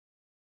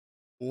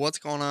What's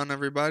going on,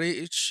 everybody?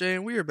 It's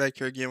Shane. We are back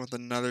here again with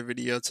another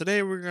video.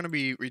 Today we're going to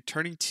be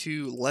returning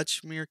to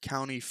Lechmere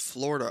County,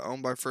 Florida,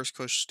 owned by First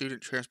Coast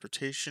Student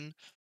Transportation.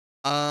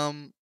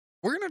 Um,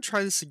 we're going to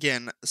try this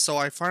again. So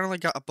I finally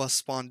got a bus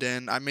spawned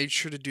in. I made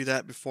sure to do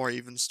that before I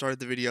even started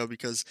the video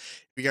because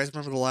if you guys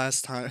remember the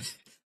last time,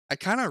 I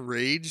kind of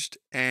raged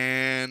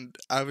and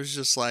I was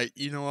just like,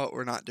 you know what,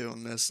 we're not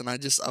doing this. And I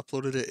just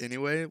uploaded it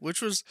anyway,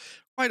 which was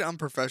quite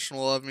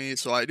unprofessional of me.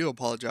 So I do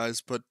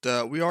apologize, but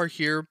we are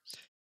here.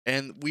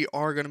 And we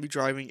are going to be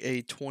driving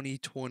a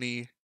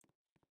 2020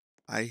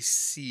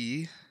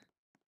 IC.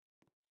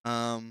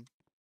 Um,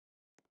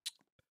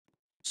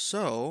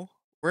 so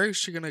we're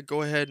actually going to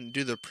go ahead and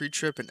do the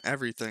pre-trip and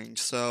everything.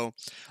 So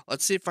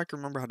let's see if I can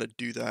remember how to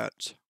do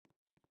that.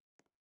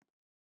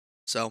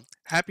 So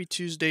happy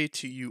Tuesday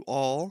to you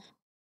all.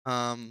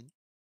 Um,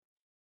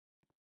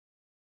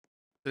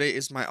 Today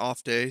is my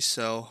off day,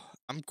 so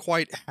I'm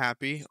quite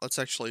happy. Let's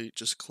actually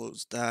just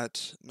close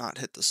that, not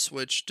hit the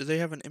switch. Do they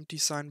have an empty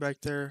sign back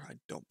there? I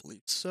don't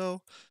believe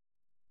so.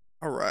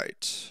 All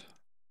right.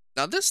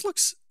 Now this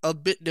looks a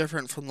bit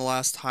different from the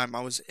last time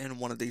I was in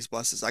one of these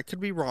buses. I could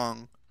be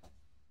wrong,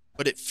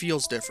 but it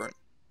feels different.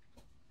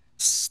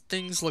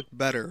 Things look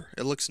better.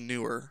 It looks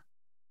newer.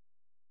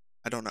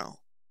 I don't know.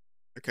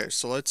 Okay,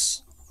 so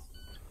let's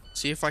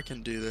see if I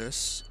can do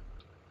this.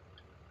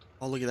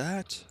 Oh, look at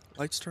that.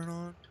 Lights turn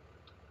on.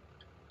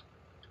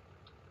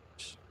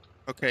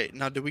 Okay,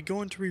 now do we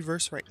go into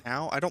reverse right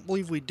now? I don't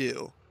believe we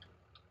do.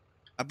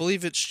 I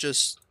believe it's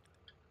just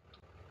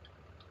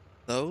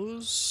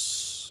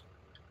those.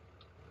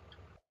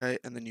 Okay,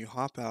 and then you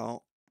hop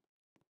out.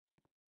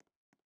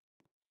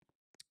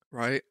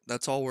 Right,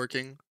 that's all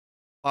working.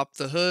 Pop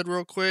the hood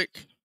real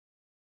quick.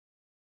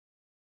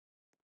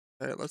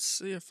 Okay, let's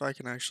see if I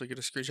can actually get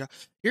a screenshot.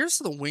 Here's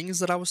the wings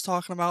that I was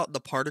talking about.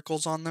 The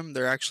particles on them,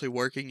 they're actually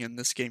working in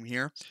this game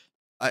here.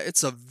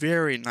 It's a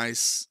very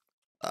nice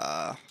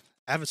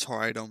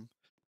avatar item.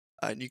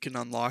 And you can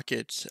unlock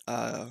it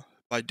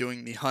by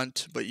doing the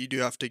hunt, but you do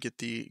have to get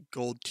the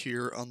gold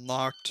tier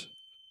unlocked.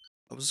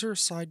 Oh, was there a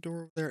side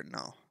door over there?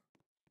 No.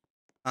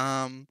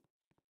 Um,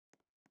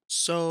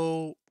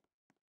 so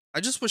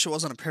I just wish it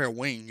wasn't a pair of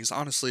wings.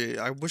 Honestly,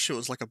 I wish it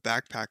was like a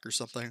backpack or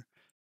something.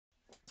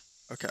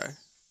 Okay.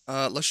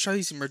 Let's try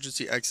these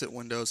emergency exit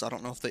windows. I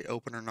don't know if they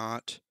open or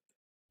not.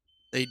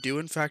 They do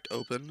in fact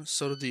open.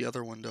 So do the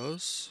other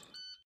windows,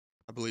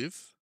 I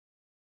believe.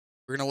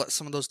 We're gonna let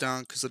some of those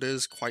down because it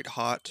is quite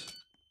hot.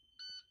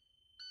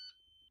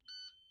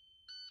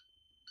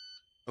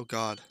 Oh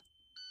God.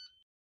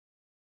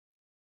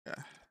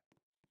 Yeah.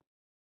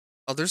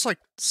 Oh, there's like,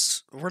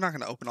 we're not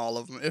gonna open all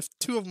of them. If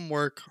two of them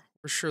work,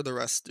 we're sure the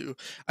rest do.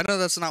 I know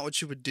that's not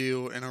what you would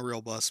do in a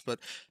real bus, but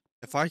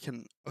if I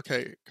can,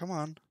 okay, come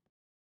on.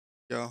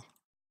 Go.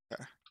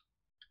 Okay.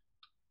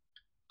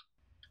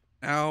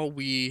 Now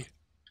we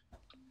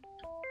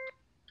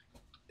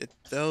hit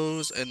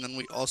those, and then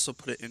we also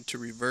put it into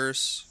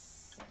reverse.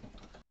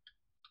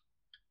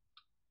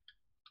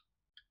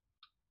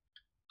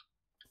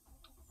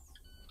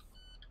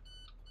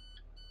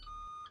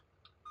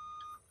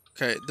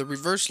 Okay, the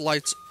reverse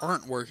lights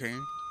aren't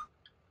working.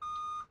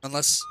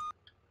 Unless,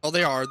 oh,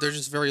 they are. They're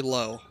just very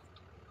low.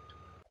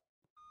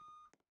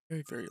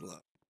 Very, very low.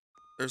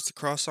 There's the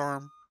cross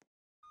arm.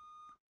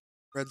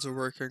 Reds are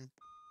working.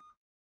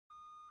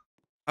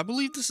 I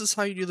believe this is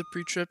how you do the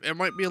pre-trip. It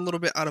might be a little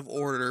bit out of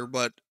order,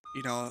 but,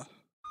 you know,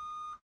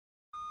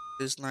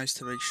 it is nice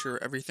to make sure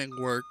everything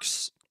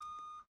works.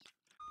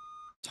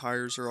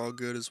 Tires are all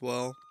good as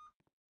well.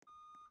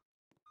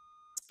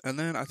 And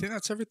then I think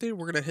that's everything.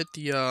 We're going to hit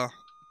the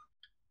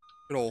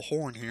good old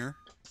horn here.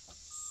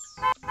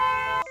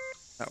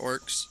 That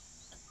works.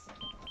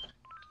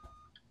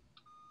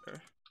 Okay.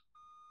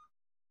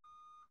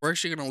 We're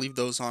actually going to leave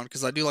those on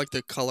because I do like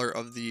the color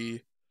of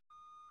the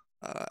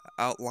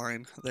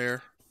outline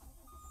there.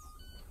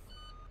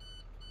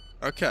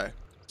 Okay.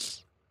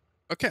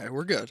 Okay,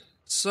 we're good.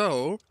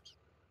 So,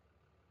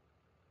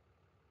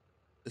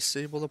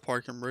 disable the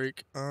parking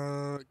brake.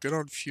 Good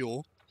on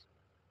fuel.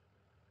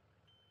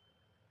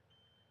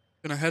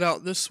 Gonna head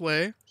out this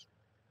way.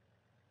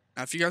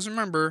 Now, if you guys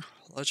remember,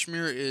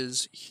 Lechmere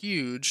is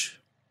huge.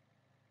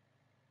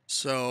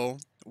 So,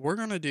 we're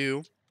gonna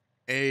do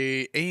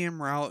a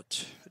AM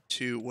route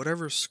to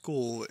whatever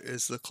school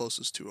is the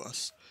closest to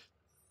us.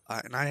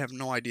 And I have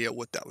no idea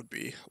what that would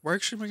be. We're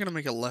actually gonna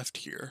make a left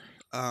here.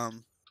 We're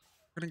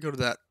gonna go to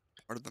that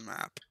part of the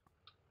map.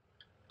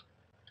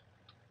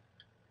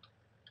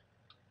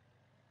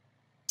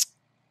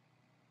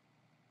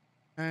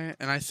 Okay,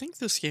 and I think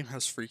this game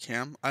has free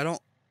cam. I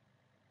don't.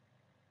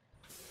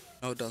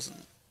 No, it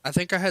doesn't. I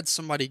think I had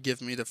somebody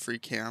give me the free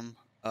cam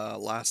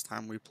last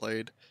time we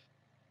played.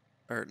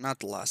 Or not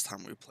the last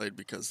time we played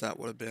because that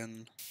would have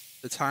been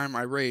the time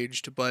I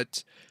raged,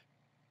 but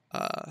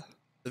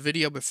the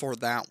video before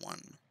that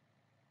one,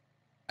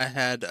 I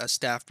had a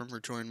staff member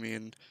join me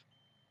and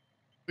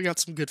we got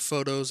some good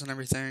photos and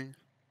everything.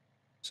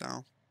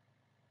 So,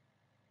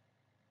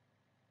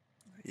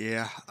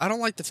 yeah. I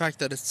don't like the fact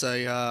that it's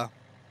a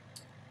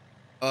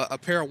a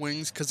pair of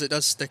wings because it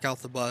does stick out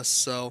the bust.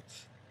 So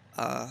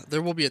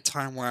there will be a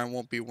time where I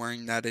won't be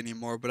wearing that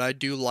anymore, but I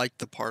do like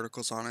the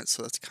particles on it,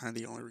 so that's kind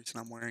of the only reason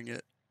I'm wearing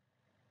it.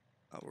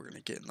 We're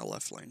gonna get in the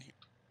left lane here.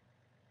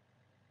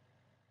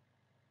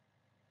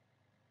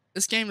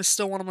 This game is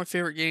still one of my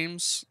favorite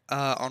games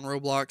on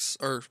Roblox,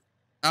 or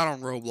not on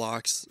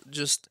Roblox,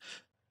 just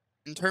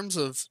in terms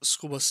of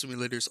school bus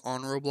simulators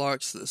on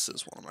Roblox, this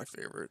is one of my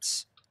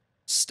favorites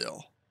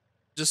still.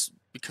 Just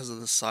because of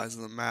the size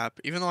of the map.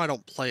 Even though I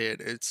don't play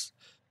it,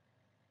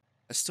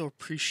 I still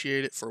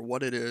appreciate it for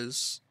what it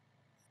is.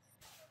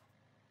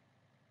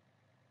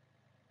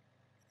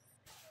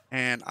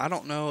 And I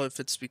don't know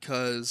if it's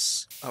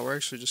because we're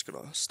actually just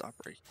gonna stop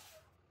right here.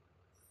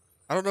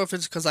 I don't know if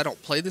it's because I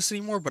don't play this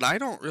anymore, but I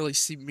don't really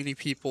see many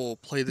people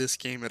play this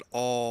game at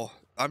all.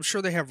 I'm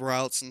sure they have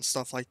routes and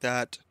stuff like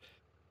that.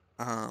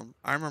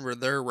 I remember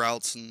their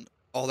routes and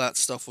all that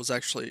stuff was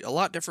actually a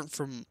lot different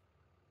from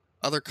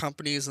other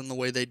companies and the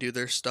way they do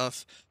their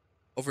stuff.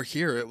 Over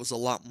here, it was a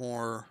lot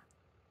more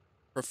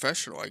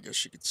professional, I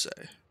guess you could say.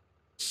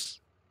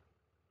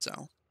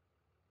 So,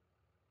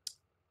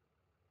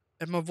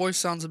 and my voice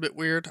sounds a bit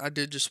weird. I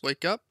did just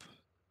wake up.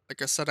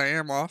 Like I said, I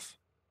am off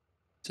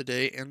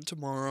today and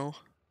tomorrow.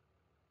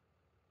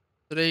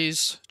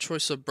 Today's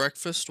choice of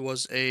breakfast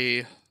was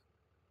a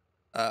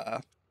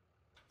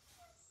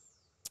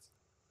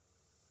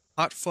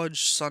hot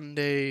fudge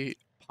sundae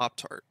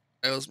Pop-Tart.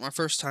 It was my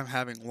first time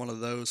having one of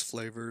those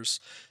flavors.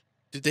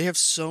 Dude, they have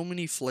so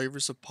many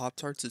flavors of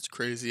Pop-Tarts, it's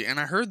crazy. And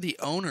I heard the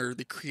owner,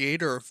 the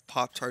creator of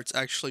Pop-Tarts,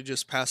 actually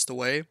just passed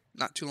away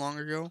not too long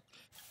ago.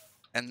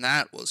 And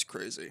that was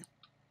crazy.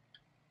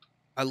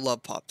 I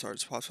love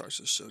Pop-Tarts. Pop-Tarts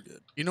are so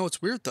good. You know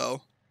what's weird,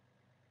 though?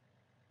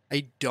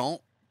 I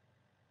don't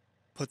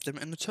put them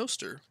in the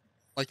toaster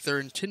like they're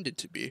intended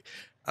to be.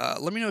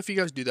 Let me know if you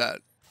guys do that.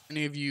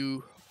 Any of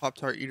you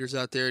Pop-Tart eaters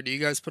out there, do you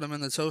guys put them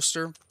in the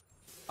toaster?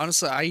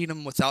 Honestly, I eat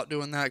them without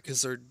doing that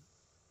because they're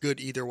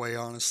good either way,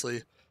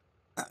 honestly.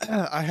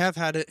 I have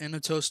had it in a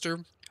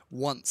toaster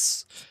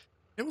once.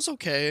 It was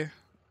okay.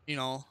 You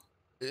know,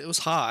 it was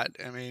hot.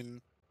 I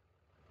mean,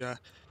 yeah.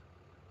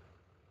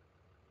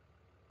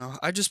 No,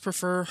 I just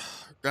prefer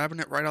grabbing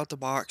it right out the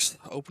box,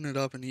 opening it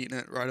up, and eating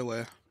it right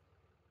away.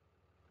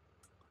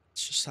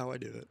 It's just how I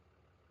do it.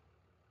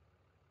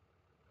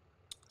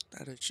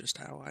 That is just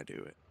how I do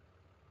it.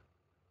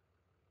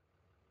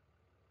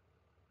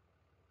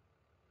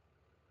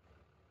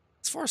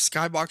 As far as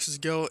skyboxes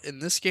go in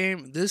this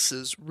game, this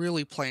is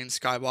really plain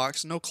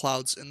skybox. No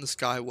clouds in the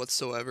sky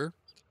whatsoever.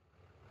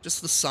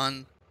 Just the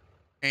sun.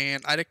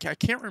 And I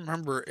can't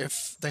remember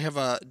if they have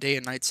a day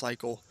and night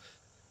cycle.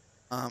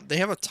 They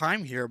have a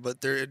time here,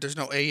 but there's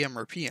no AM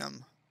or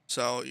PM.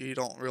 So you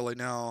don't really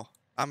know.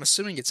 I'm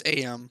assuming it's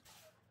AM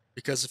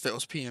because if it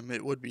was PM,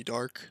 it would be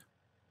dark.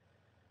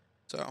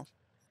 So.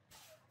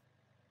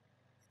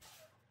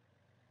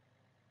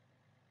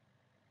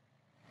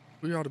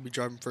 We ought to be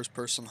driving first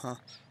person, huh?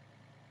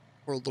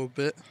 For a little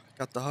bit.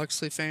 Got the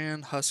Huxley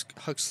fan.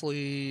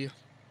 Huxley.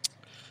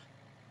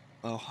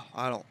 Oh,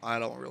 I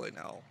don't really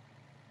know.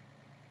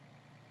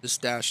 This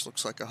dash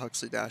looks like a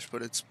Huxley dash,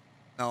 but it's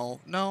no,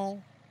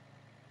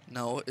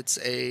 it's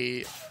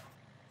a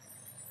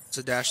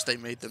dash they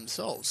made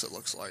themselves. It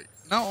looks like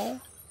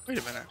no. Wait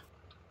a minute.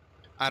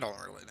 I don't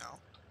really know.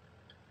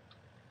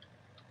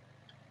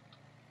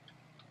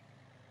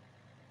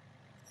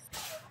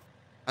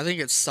 I think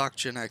it's stock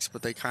Gen X,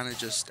 but they kind of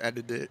just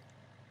edited it.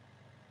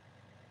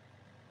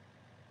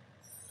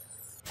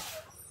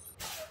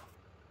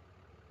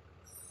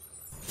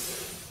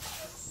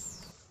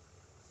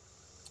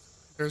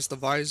 There's the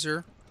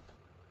visor.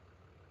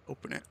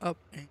 Open it up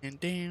and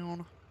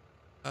down.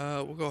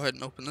 We'll go ahead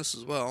and open this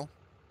as well.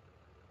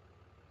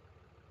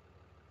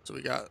 So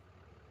we got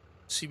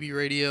CB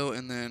radio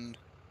and then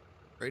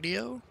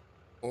radio,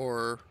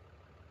 or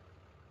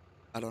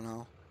I don't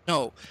know.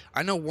 No,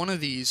 I know one of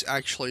these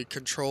actually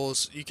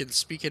controls, you can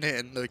speak in it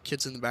and the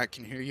kids in the back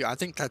can hear you. I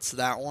think that's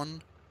that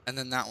one, and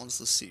then that one's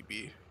the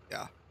CB.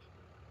 Yeah.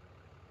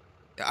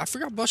 Yeah, I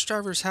forgot bus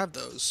drivers have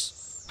those.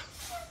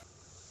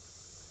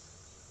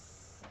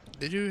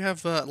 They do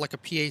have like a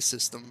PA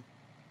system,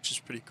 which is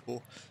pretty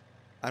cool.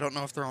 I don't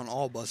know if they're on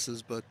all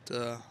buses, but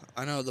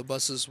I know the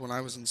buses when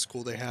I was in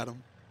school, they had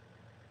them.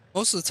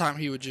 Most of the time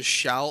he would just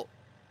shout,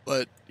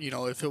 but, you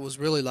know, if it was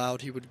really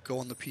loud, he would go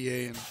on the PA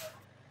and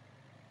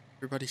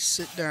everybody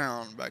sit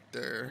down back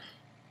there.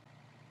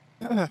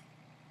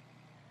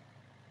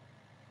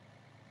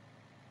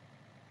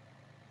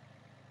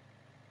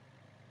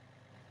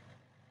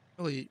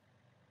 Really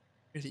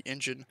hear the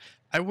engine.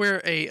 I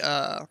wear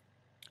a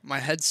my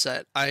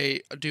headset.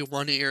 I do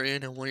one ear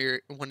in and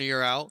one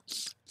ear out,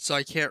 so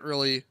I can't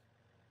really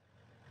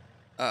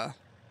uh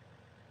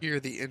hear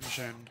the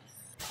engine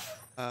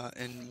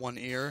in one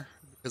ear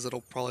because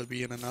it'll probably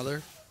be in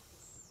another.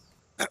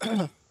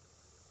 We're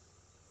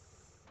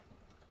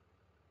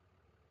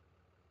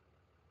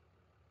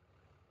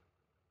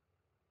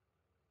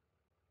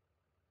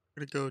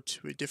gonna go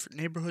to a different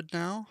neighborhood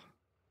now.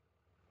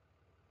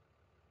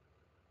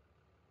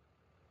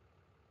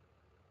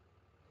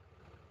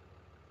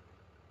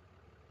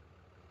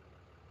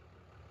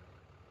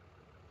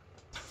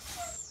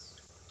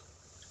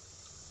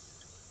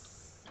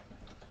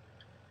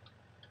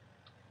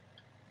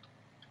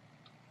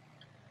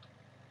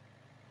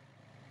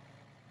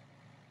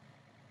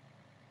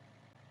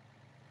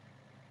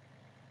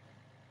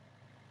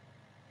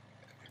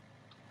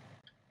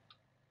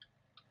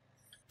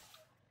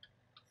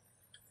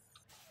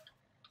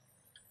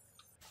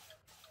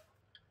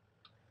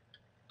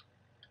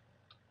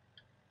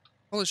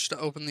 Probably should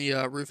open the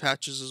roof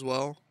hatches as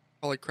well.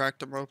 Probably cracked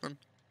them open.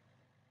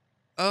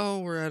 Oh,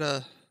 we're at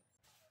a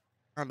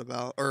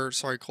roundabout, or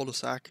sorry,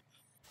 cul-de-sac.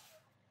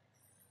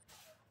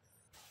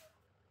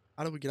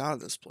 How do we get out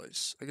of this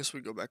place? I guess we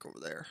go back over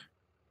there.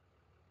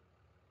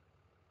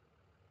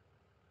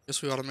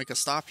 Guess we ought to make a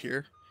stop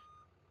here.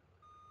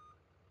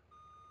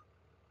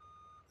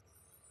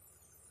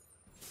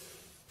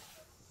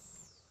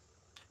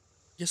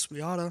 Yes,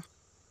 we oughta.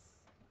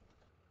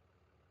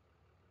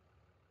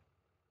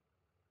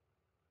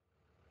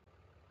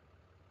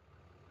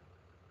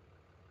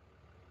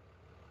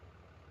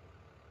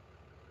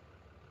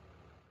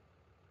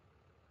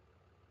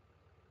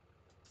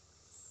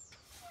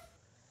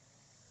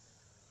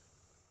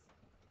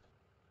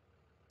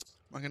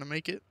 Am I gonna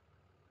make it?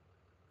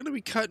 I'm gonna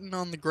be cutting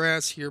on the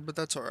grass here, but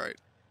that's alright.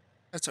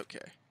 That's okay.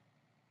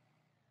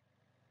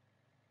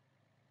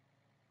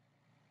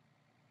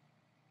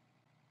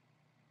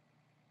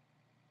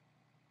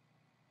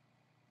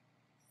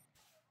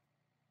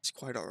 It's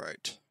quite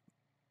alright.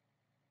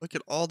 Look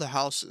at all the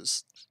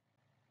houses.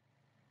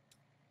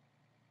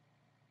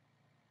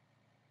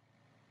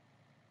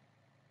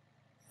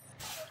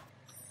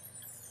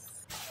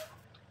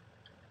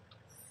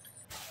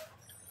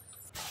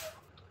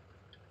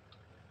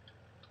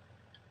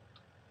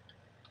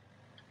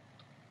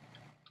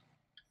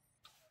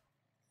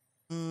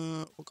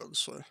 We'll go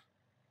this way.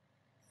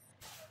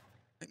 I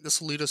think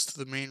this will lead us to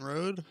the main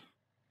road.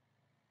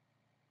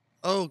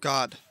 Oh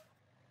god.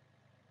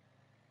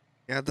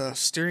 Yeah, the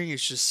steering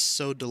is just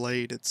so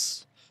delayed.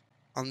 It's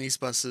on these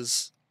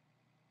buses,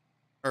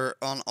 or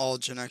on all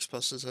Gen X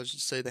buses, I should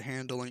say, the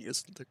handling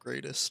isn't the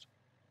greatest.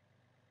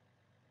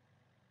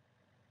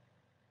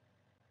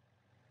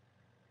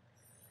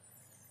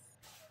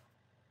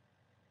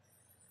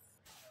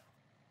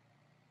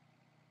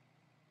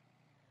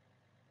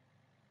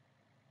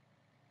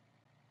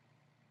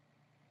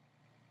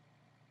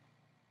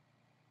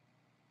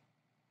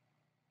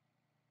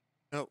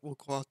 Yep, we'll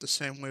go out the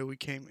same way we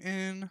came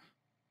in.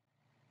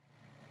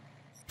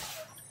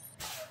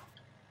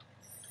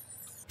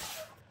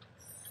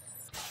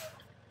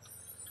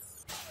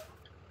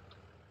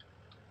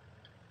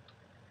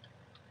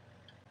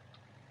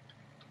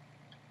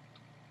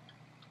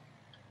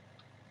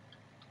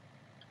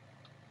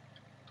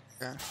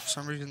 Yeah, for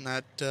some reason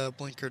that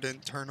blinker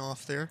didn't turn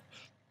off there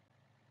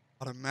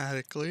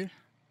automatically.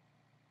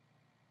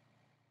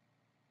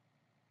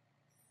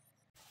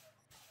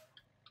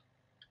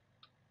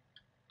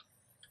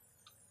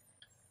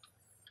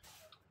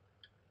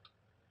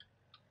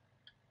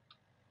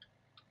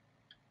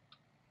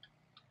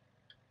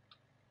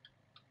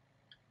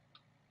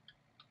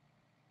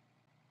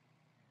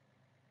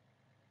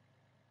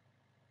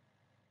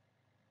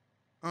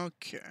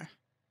 Okay.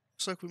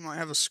 Looks like we might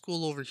have a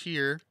school over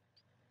here.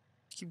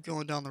 Keep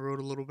going down the road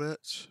a little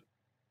bit.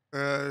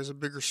 There's a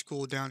bigger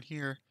school down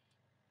here.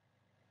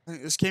 I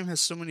think this game has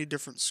so many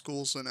different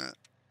schools in it,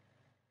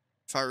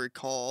 if I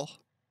recall.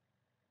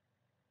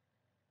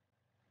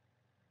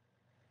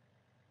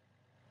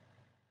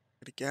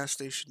 Got a gas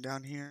station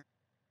down here.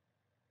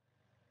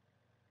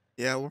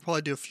 Yeah, we'll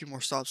probably do a few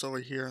more stops over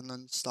here and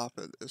then stop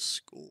at this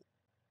school.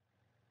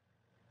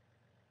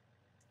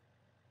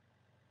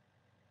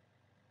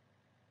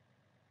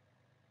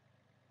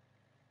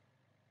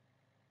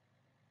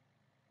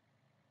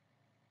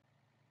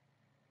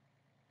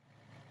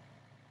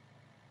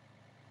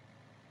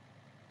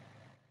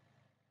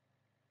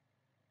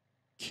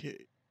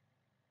 Okay.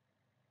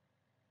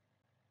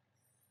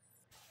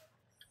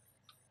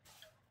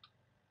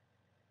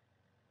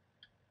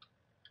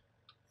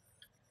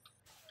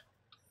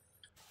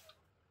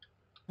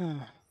 I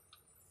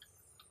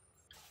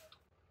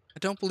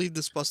don't believe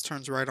this bus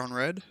turns right on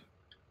red.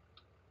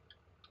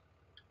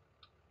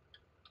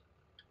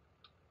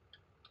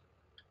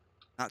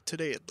 Not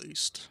today, at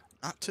least.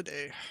 Not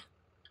today.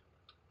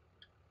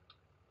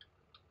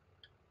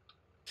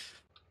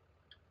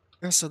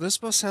 Yeah, so this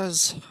bus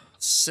has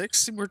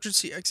 6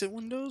 emergency exit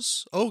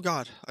windows. Oh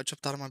god, I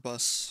jumped out of my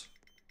bus.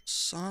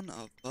 Son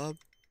of a...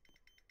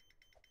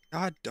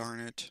 God darn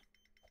it.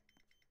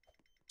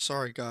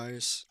 Sorry,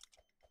 guys.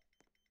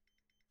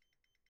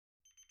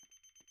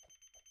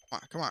 Come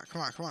on,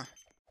 come on, come on,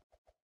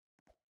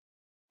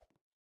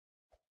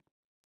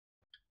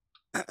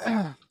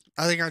 come on.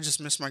 I think I just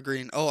missed my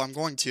green. Oh, I'm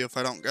going to if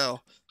I don't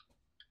go.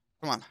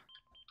 Come on.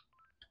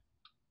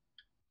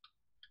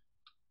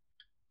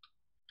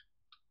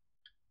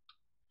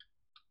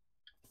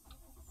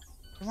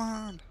 Come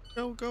on.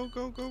 Go, go,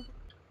 go, go,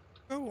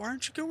 go. Why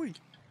aren't you going?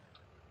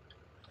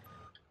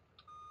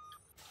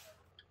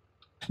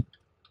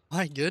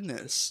 My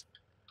goodness.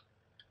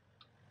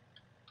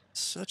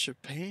 Such a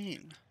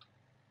pain.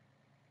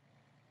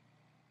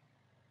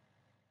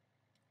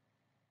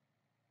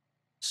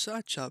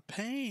 Such a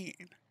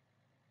pain.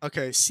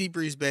 Okay,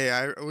 Seabreeze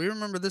Bay. We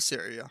remember this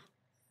area.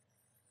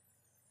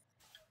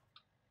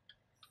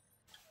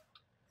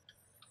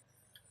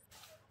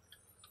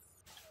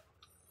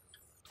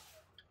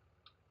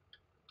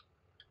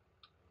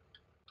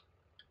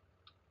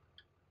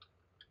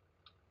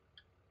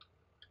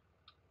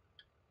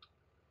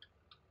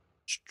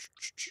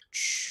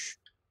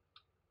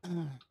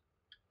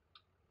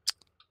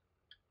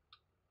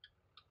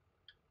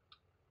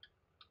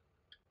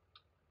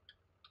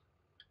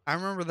 I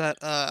remember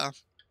that,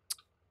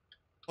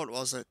 what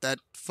was it? That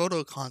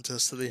photo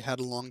contest that they had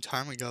a long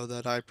time ago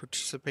that I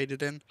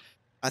participated in.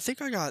 I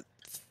think I got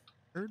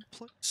 3rd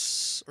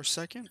place or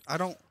 2nd? I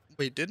don't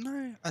wait, didn't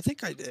I? I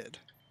think I did.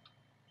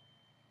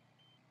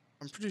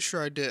 I'm pretty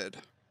sure I did.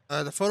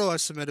 The photo I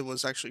submitted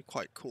was actually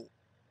quite cool.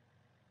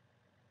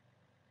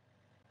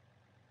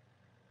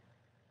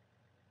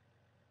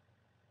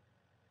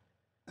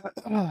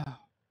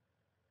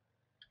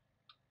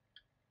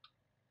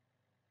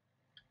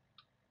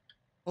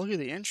 Look at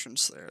the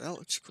entrance there. That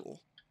looks cool.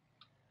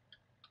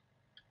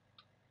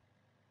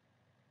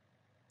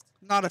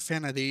 Not a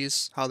fan of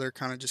these, how they're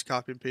kind of just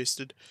copy and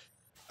pasted.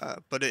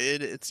 But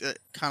it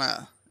kind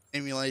of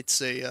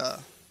emulates a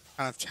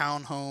kind of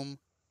townhome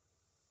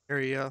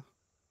area.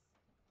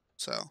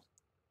 So,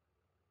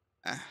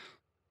 eh,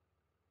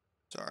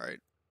 it's all right.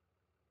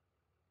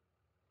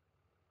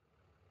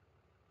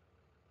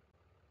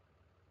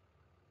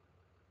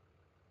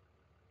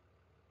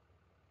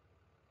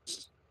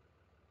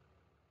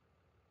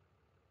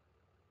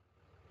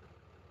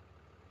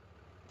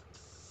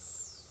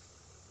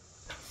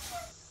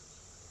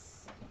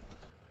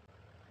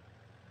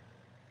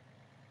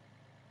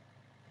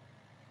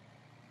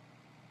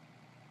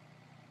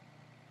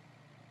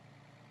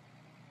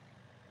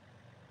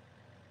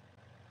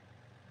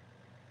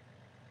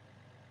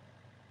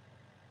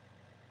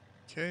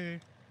 Okay.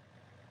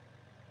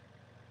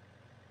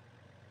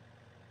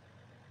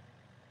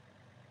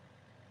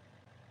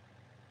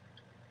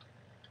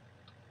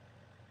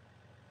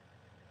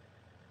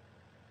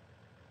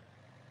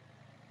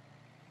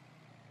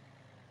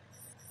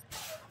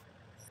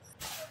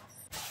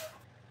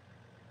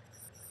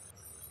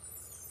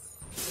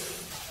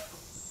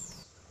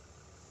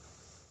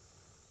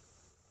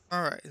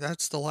 All right,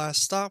 that's the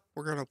last stop.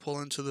 We're gonna pull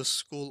into this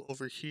school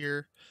over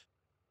here.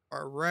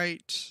 All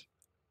right.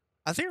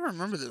 I think I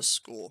remember this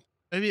school.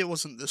 Maybe it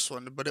wasn't this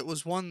one, but it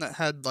was one that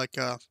had like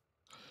a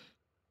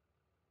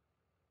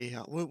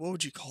yeah. What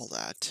would you call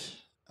that?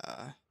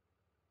 Uh,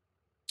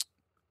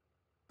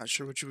 Not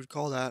sure what you would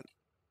call that,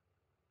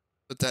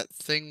 but that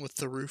thing with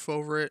the roof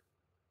over it.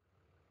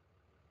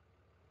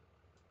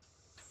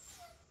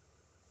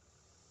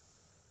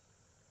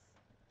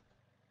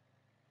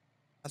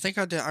 I think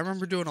I did. I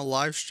remember doing a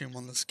live stream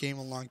on this game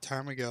a long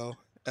time ago.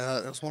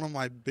 It was one of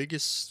my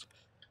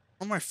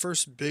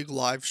first big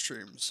live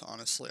streams.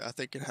 Honestly, I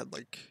think it had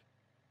like,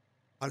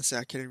 honestly,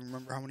 I can't even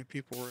remember how many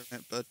people were in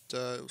it, but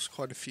it was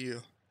quite a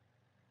few,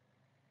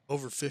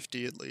 over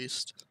 50 at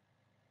least.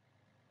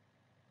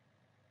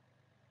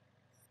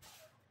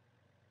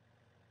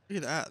 Look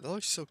at that. That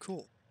looks so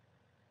cool.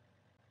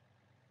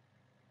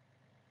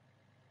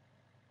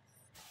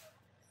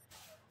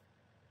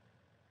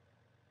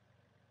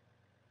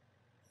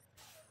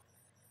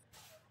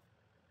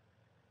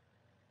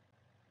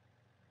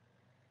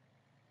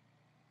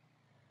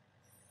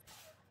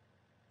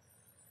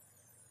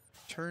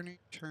 Turning,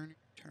 turning,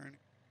 turning.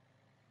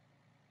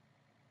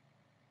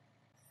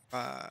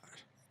 Uh,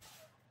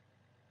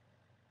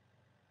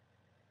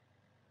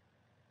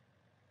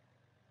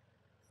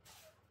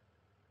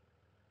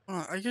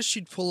 I guess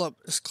you'd pull up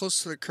as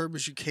close to the curb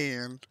as you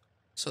can,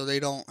 so they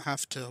don't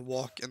have to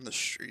walk in the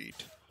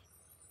street.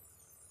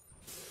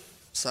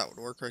 So that would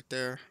work right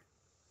there.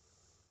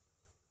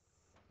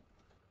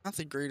 Not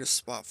the greatest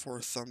spot for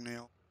a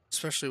thumbnail,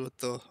 especially with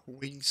the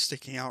wings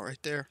sticking out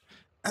right there.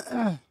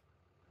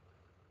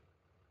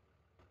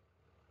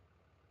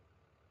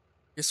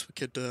 Guess we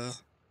could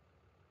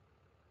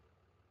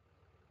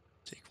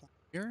take one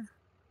here.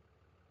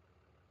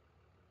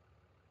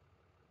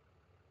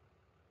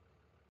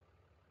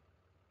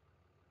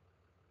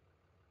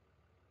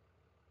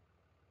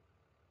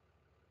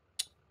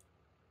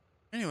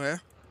 Anyway,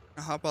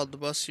 I'll hop out the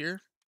bus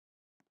here.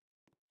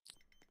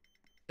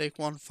 Take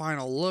one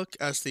final look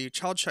as the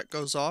child check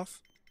goes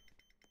off.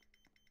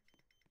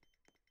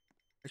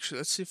 Actually,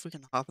 let's see if we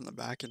can hop in the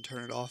back and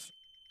turn it off.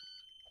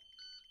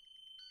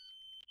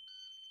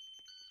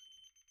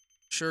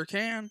 Sure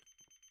can.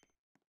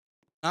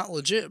 Not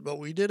legit, but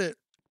we did it.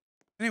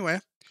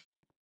 Anyway,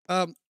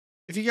 um,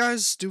 if you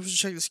guys do wish to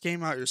check this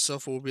game out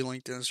yourself, it will be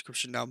linked in the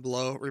description down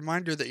below.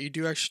 Reminder that you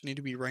do actually need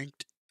to be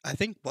ranked, I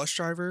think, bus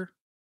driver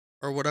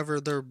or whatever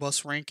their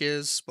bus rank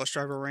is, bus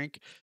driver rank.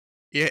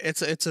 Yeah,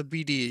 it's a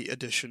BD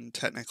edition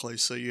technically,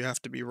 so you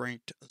have to be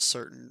ranked a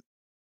certain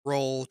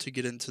role to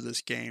get into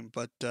this game.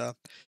 But if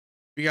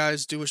you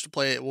guys do wish to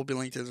play it, it will be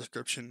linked in the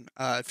description.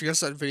 If you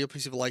guys like the video,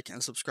 please leave a like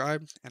and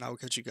subscribe, and I will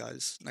catch you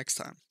guys next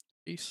time.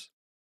 Peace.